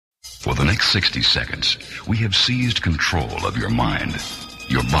For the next 60 seconds, we have seized control of your mind.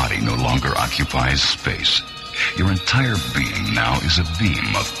 Your body no longer occupies space. Your entire being now is a beam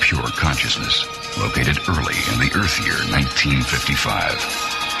of pure consciousness, located early in the Earth year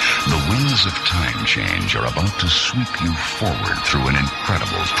 1955. The winds of time change are about to sweep you forward through an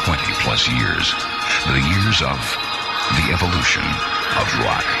incredible 20-plus years. The years of the evolution of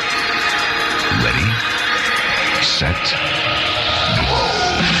rock. Ready, set, go.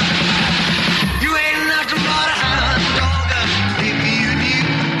 You ain't nothing but a hound dog. If you knew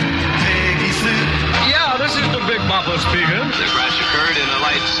Peggy Sue. Yeah, this is the Big Bopper speaking. The crash occurred in a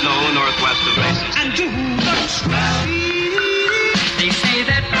light snow northwest of Mason. And do the scrappy. They say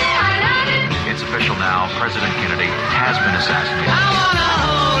that I love it. It's official now. President Kennedy has been assassinated. I wanna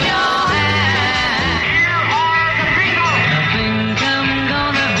hold your hand. Here are the people. I think I'm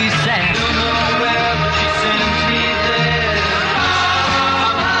gonna be sad. Don't know where, but she sends me there.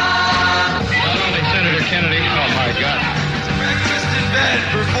 Not only Senator Kennedy, oh my God. Breakfast in bed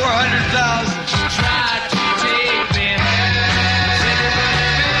for $400,000. She tried to take me. Said it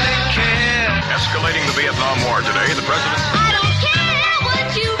really care. Escalating the Vietnam War today, the president... I don't care what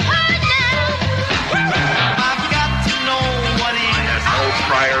you've heard now. I've got to know what it is. No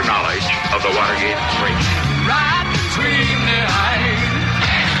prior knowledge of the Watergate breach. Right between the eyes.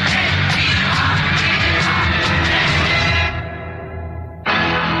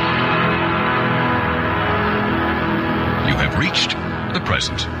 You have reached the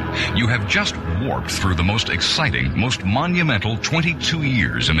present. You have just warped through the most exciting, most monumental 22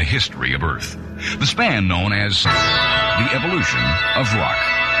 years in the history of Earth. The span known as the evolution of rock.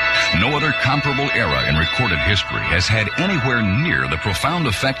 No other comparable era in recorded history has had anywhere near the profound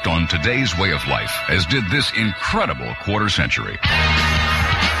effect on today's way of life as did this incredible quarter century.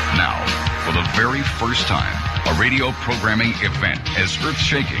 Now, for the very first time, a radio programming event as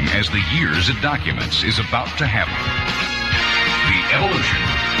earth-shaking as the years it documents is about to happen. The evolution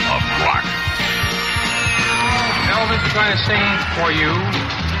of rock. Elvis is going to sing for you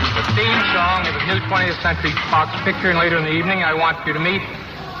the theme song of his new 20th Century Fox picture, and later in the evening I want you to meet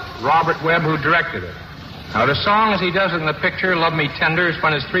Robert Webb, who directed it. Now, the song, as he does it in the picture, Love Me Tender, is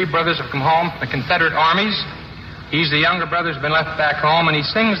when his three brothers have come home from the Confederate armies. He's the younger brother who's been left back home, and he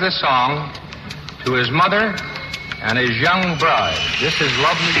sings this song to his mother and his young bride. This is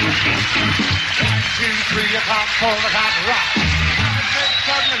Love Me Tender. 2, 3 o'clock, 4 o'clock, rock. 6,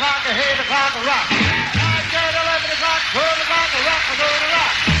 7 o'clock, 8 o'clock, rock. 9, 10, 11 o'clock, 12 o'clock, rock, go to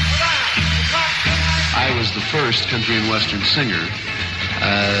rock. I was the first country and western singer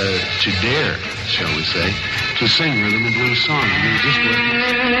to dare, shall we say, to sing rhythm and blues songs. It just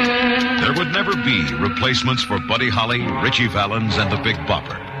wasn't. There would never be replacements for Buddy Holly, Ritchie Valens, and the Big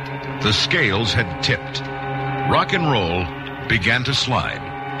Bopper. The scales had tipped. Rock and roll began to slide.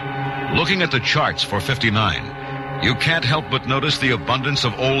 Looking at the charts for 59, you can't help but notice the abundance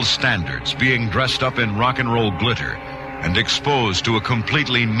of old standards being dressed up in rock and roll glitter and exposed to a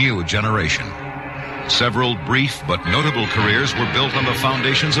completely new generation. Several brief but notable careers were built on the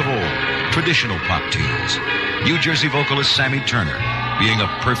foundations of old, traditional pop tunes. New Jersey vocalist Sammy Turner being a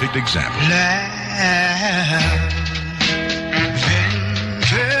perfect example.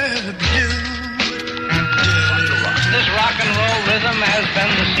 This rock and roll rhythm has been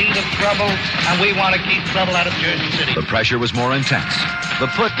the seed of trouble, and we want to keep trouble out of Jersey City. The pressure was more intense. The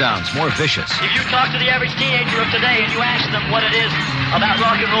put-downs more vicious. If you talk to the average teenager of today and you ask them what it is about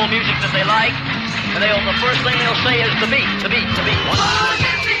rock and roll music that they like, and the first thing they'll say is the beat, the beat, the beat.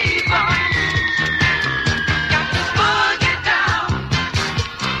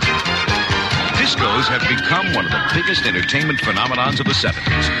 Discos have become one of the biggest entertainment phenomenons of the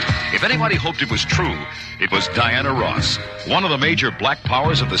 70s. If anybody hoped it was true, it was Diana Ross, one of the major black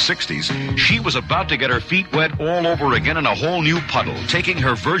powers of the 60s. She was about to get her feet wet all over again in a whole new puddle, taking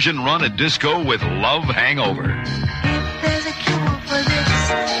her virgin run at disco with Love Hangover. If there's a cure for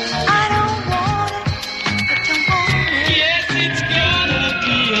this, I don't want it, but don't want it. Yes, it's gonna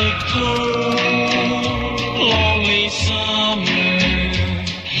be a cold, lonely summer,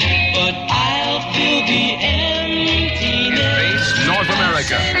 but I'll fill the emptiness. Face North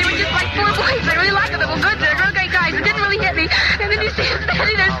America. They were just like four boys. I really liked them. They were good. They're real great guys. It didn't really hit me. And then you see them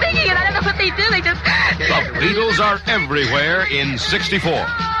standing there singing, and I don't know what they do. They just... The Beatles are everywhere in 64.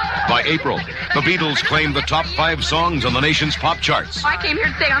 By April, the Beatles claimed the top 5 songs on the nation's pop charts. I came here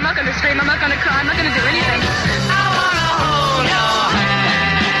to sing. I'm not going to scream. I'm not going to cry. I'm not going to do anything. I want to hold your hand.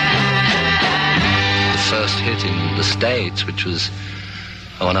 The first hit in the States, which was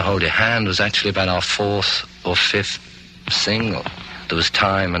I Want to Hold Your Hand, was actually about our 4th or 5th single. There was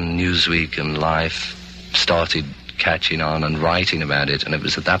Time and Newsweek and Life started catching on and writing about it, and it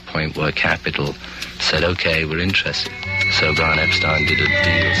was at that point where Capitol said, okay, we're interested. So Brian Epstein did a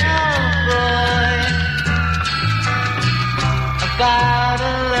deal. About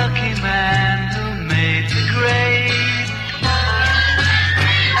a lucky man who made the grade.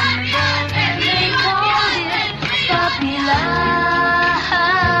 And they called it puppy love.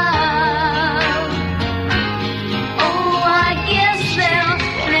 Oh, I guess they'll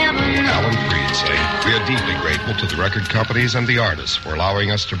never know. Alan Freed saying, we are deeply grateful to the record companies and the artists for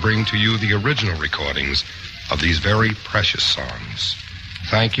allowing us to bring to you the original recordings of these very precious songs.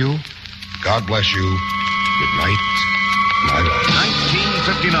 Thank you. God bless you. Good night. My love.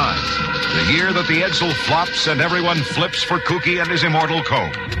 1959, the year that the Edsel flops and everyone flips for Kooky and his immortal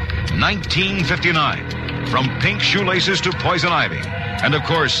comb. 1959, from Pink Shoelaces to Poison Ivy. And of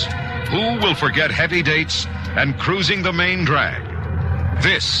course, who will forget Heavy Dates and Cruising the Main Drag?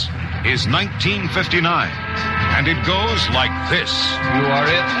 This is 1959, and it goes like this. You are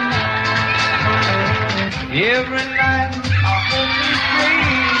it. Every night I hope you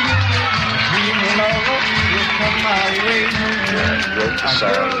dream love will come my way. I wrote the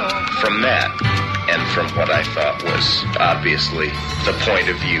song from that, and from what I thought was obviously the point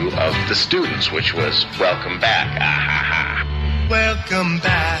of view of the students, which was welcome back. Ah, ha, ha. Welcome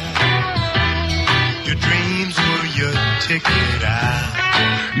back. Your dreams were your ticket out.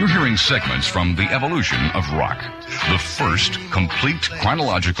 You're hearing segments from The Evolution of Rock, the first complete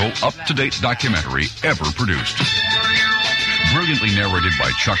chronological, up-to-date documentary ever produced. Brilliantly narrated by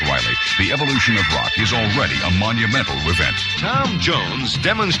Chuck Riley, The Evolution of Rock is already a monumental event. Tom Jones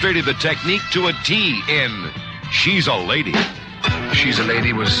demonstrated the technique to a T in She's a Lady. She's a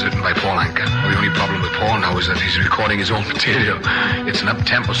Lady was written by Paul Anka. The only problem with Paul now is that he's recording his own material. It's an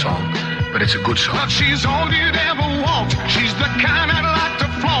up-tempo song, but it's a good song. But she's all you'd ever want. She's the kind I'd like to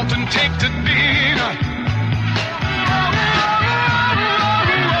flaunt and take to dinner.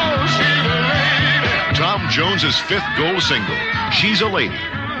 Tom Jones's fifth gold single, She's a Lady.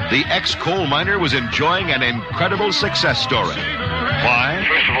 The ex-coal miner was enjoying an incredible success story. Why?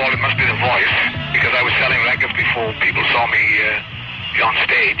 First of all, it must be the voice, because I was selling records before people saw me on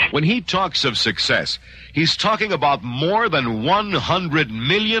stage. When he talks of success, he's talking about more than 100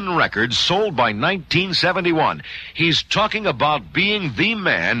 million records sold by 1971. He's talking about being the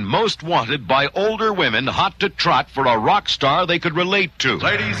man most wanted by older women hot to trot for a rock star they could relate to.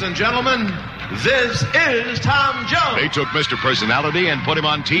 Ladies and gentlemen, this is Tom Jones. They took Mr. Personality and put him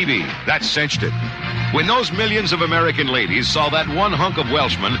on TV. That cinched it. When those millions of American ladies saw that one hunk of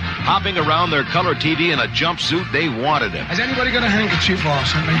Welshman hopping around their color TV in a jumpsuit, they wanted him. Has anybody got a handkerchief or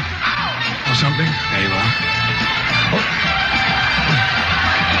something? Or something? There you are. Oh.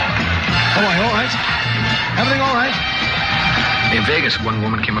 All right. Everything all right? In Vegas, one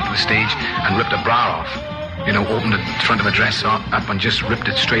woman came up to the stage and ripped a bra off. You know, opened the front of a dress up and just ripped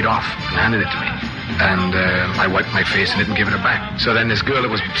it straight off and handed it to me. And I wiped my face and didn't give it back. So then this girl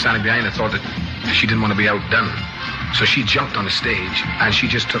that was standing behind her thought that she didn't want to be outdone. So she jumped on the stage and she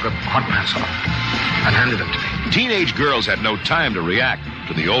just took her hot pants off and handed them to me. Teenage girls had no time to react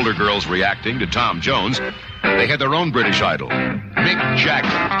to the older girls reacting to Tom Jones. They had their own British idol. Mick Jagger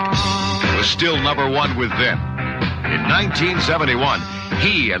was still number one with them. In 1971,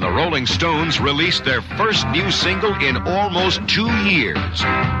 he and the Rolling Stones released their first new single in almost 2 years,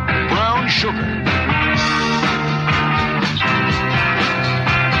 Brown Sugar.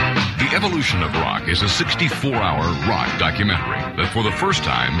 The Evolution of Rock is a 64-hour rock documentary that for the first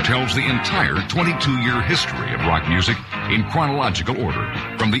time tells the entire 22-year history of rock music in chronological order,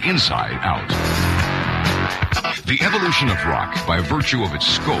 from the inside out. The Evolution of Rock, by virtue of its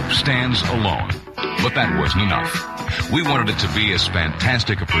scope, stands alone. But that wasn't enough. We wanted it to be as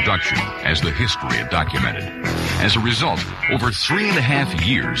fantastic a production as the history it documented. As a result, over 3.5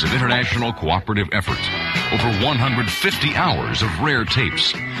 years of international cooperative effort, over 150 hours of rare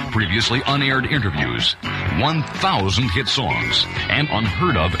tapes, previously unaired interviews, 1,000 hit songs, and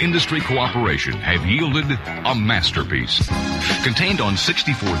unheard-of industry cooperation have yielded a masterpiece. Contained on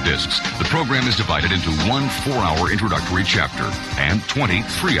 64 discs, the program is divided into one 4-hour introductory chapter and 20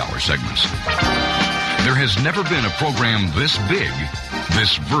 3-hour segments. There has never been a program this big,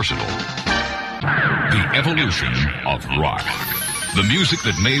 this versatile. The Evolution of Rock. The music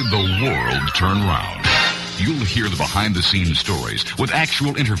that made the world turn round. You'll hear the behind-the-scenes stories with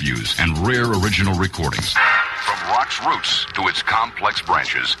actual interviews and rare original recordings. From rock's roots to its complex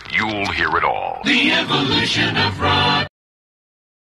branches, you'll hear it all. The Evolution of Rock.